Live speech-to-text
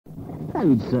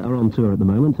Toads are on tour at the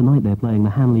moment. Tonight they're playing the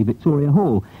Hanley Victoria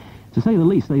Hall. To say the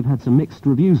least, they've had some mixed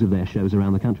reviews of their shows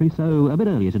around the country, so a bit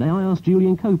earlier today I asked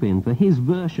Julian Cope in for his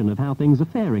version of how things are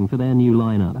faring for their new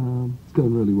lineup. It's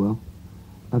going really well.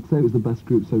 I'd say it was the best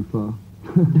group so far.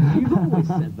 You've always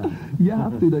said that. You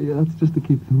have to, yeah, that's just to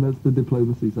keep them, that's the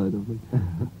diplomacy side of me.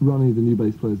 Ronnie, the new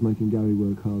bass player, is making Gary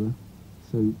work harder,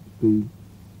 so the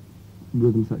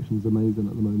rhythm section is amazing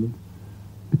at the moment.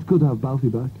 It's good to have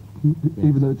Balfi back,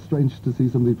 even though it's strange to see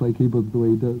somebody play keyboards the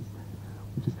way he does,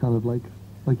 which is kind of like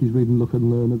he's reading Look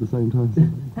and Learn at the same time.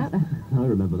 I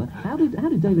remember that. How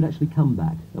did David actually come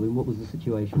back? I mean, what was the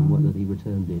situation that he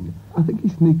returned in? I think he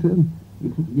sneaked in.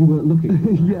 You weren't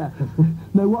looking? Yeah.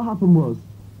 No, what happened was,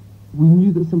 we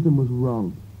knew that something was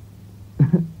wrong.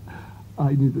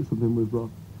 I knew that something was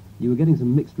wrong. You were getting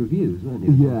some mixed reviews, weren't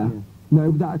you? Yeah.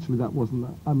 No, that wasn't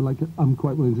that. I'm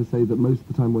quite willing to say that most of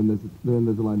the time when there's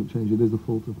a lineup change, it is a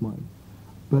fault of mine.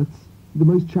 But the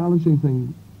most challenging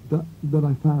thing that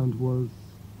I found was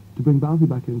to bring Balfi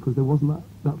back in, because there wasn't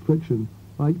that friction.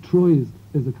 Like, Troy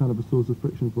is a kind of a source of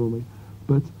friction for me,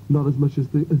 but not as much as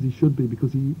he should be,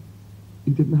 because he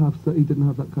didn't have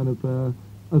that kind of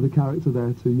other character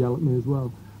there to yell at me as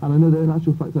well. And I know that in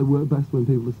actual fact I work best when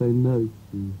people are saying no,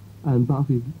 and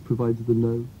Balfi provides the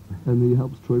no, and he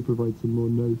helps Troy provide some more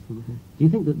no sort of thing. Do you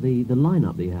think that the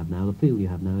lineup that you have now, the feel you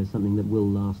have now, is something that will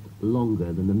last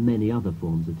longer than the many other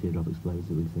forms of Teardrop Explodes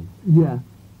that we've seen? Yeah,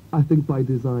 I think by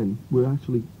design we're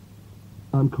actually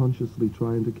unconsciously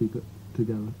trying to keep it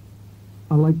together.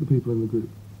 I like the people in the group.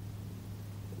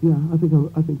 Yeah, I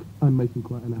think I'm making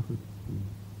quite an effort.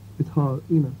 It's hard,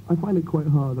 you know. I find it quite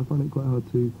hard. I find it quite hard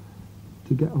to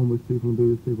get on with people and be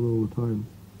with people all the time.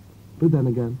 But then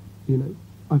again, you know,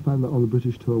 I found that on the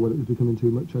British tour, when it was becoming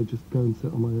too much, I'd just go and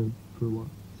sit on my own for a while.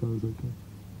 So I was okay.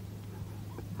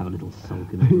 Have a little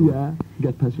sulk in it. Yeah,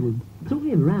 get petulant.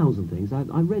 Talking of rows and things, I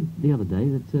read the other day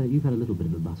that you've had a little bit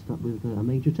of a bust-up with a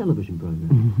major television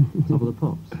programme, Top of the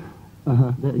Pops.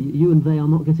 That you and they are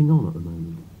not getting on at the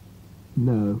moment.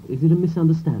 No. Is it a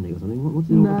misunderstanding or something? What's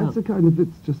it all about? No,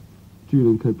 it's just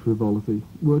Julian Cope frivolity,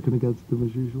 working against them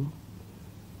as usual.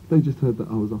 They just heard that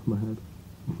I was off my head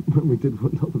when we did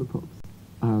Top of the Pops,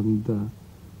 and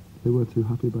they weren't too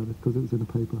happy about it because it was in a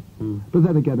paper. But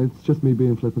then again, it's just me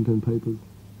being flippant in papers.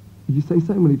 You say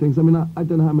so many things. I mean, I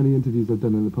don't know how many interviews I've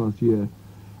done in the past year,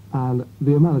 and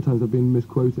the amount of times I've been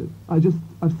misquoted. I've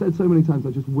said so many times,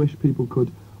 I just wish people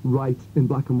could write in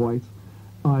black and white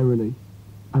irony,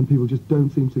 and people just don't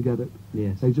seem to get it.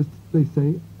 Yes. They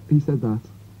say, he said that.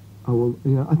 Oh, well,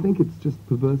 you know, I think it's just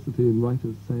perversity in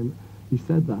writers saying, he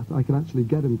said that. I can actually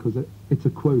get him because it's a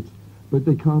quote, but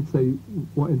they can't say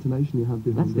what intonation you have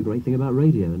behind it. That's the great thing about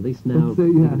radio, at least now. Yeah,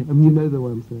 I mean, you know the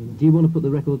way I'm saying it. Do you want to put the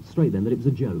record straight then, that it was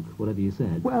a joke, whatever you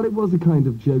said? Well, it was a kind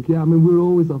of joke, yeah. I mean, we're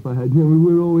always off our head. You know,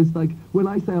 we're always like, when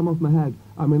I say I'm off my head,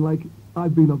 I mean, like,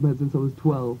 I've been off my head since I was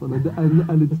 12, and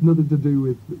it's nothing to do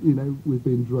with, you know, with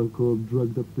being drunk or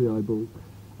drugged up the eyeballs.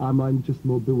 I'm just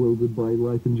more bewildered by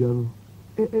life in general.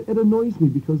 It annoys me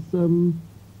because,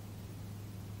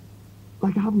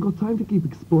 like, I haven't got time to keep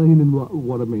explaining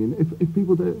what I mean. If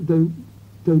people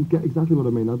don't get exactly what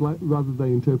I mean, I'd like rather they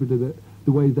interpreted it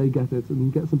the way they get it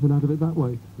and get something out of it that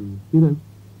way. You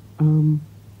know,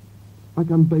 like,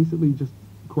 I'm basically just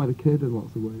quite a kid in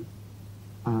lots of ways,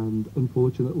 and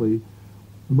unfortunately,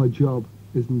 my job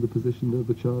is in the position of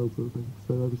a child sort of thing.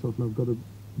 So every so often I've got to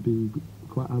be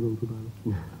quite adult about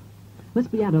it. Let's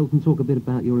be adult and talk a bit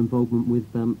about your involvement with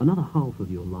another half of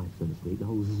your life, so to speak, the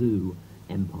whole zoo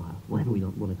empire, whatever we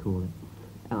want to call it.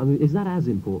 I mean, is that as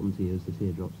important to you as the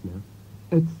Teardrops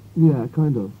now? Yeah,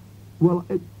 kind of. Well,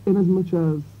 in as much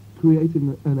as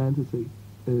creating an entity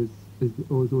is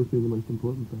always been the most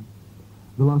important thing.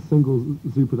 The last single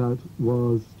Zoo put out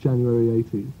was January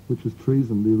 80, which was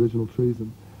Treason, the original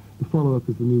Treason. The follow-up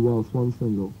is the new Wild Swan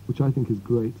single, which I think is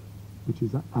great, which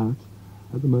is out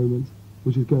at the moment,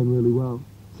 which is going really well.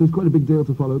 So it's quite a big deal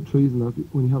to follow up Treason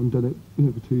when you haven't done it, you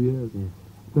know, for 2 years. Yeah.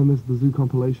 Then there's the Zoo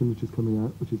compilation, which is coming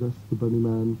out, which is us, the Bunny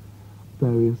Man,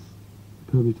 various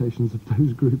permutations of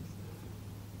those groups.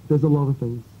 There's a lot of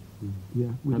things. Yeah,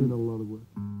 we're doing a lot of work.